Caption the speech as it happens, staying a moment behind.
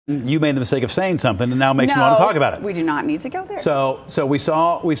You made the mistake of saying something, and now it makes me want to talk about it. We do not need to go there. So we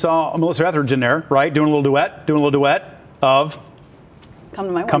saw Melissa Etheridge in there, right, doing a little duet of Come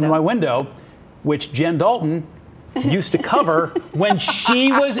to My Window. Come to My Window, which Jen Dalton used to cover when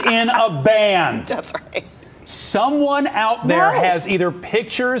she was in a band. That's right. Someone out there has either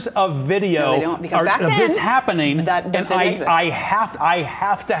pictures of video No, they don't, because back of then, this happening, that and didn't exist. I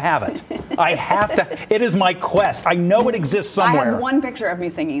have to have it. I have to. It is my quest. I know it exists somewhere. I have one picture of me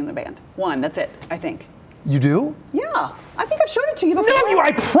singing in the band. One. That's it, I think. You do? Yeah. I think I've showed it to you before. No,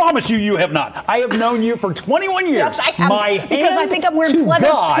 I promise you have not. I have known you for 21 years. Yes, I have. My because I think I'm wearing to pleather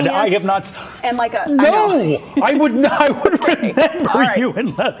God, pants I have not. And like a. No, I would not. I would remember right. you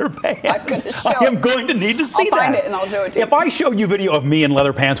in leather pants. I'm going to show I am going to need to see that. I'll find it and I'll show it to you. If I show you video of me in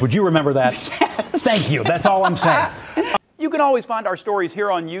leather pants, would you remember that? Yes. Thank you. That's all I'm saying. You can always find our stories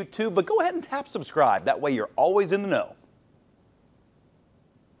here on YouTube, but go ahead and tap subscribe. That way you're always in the know.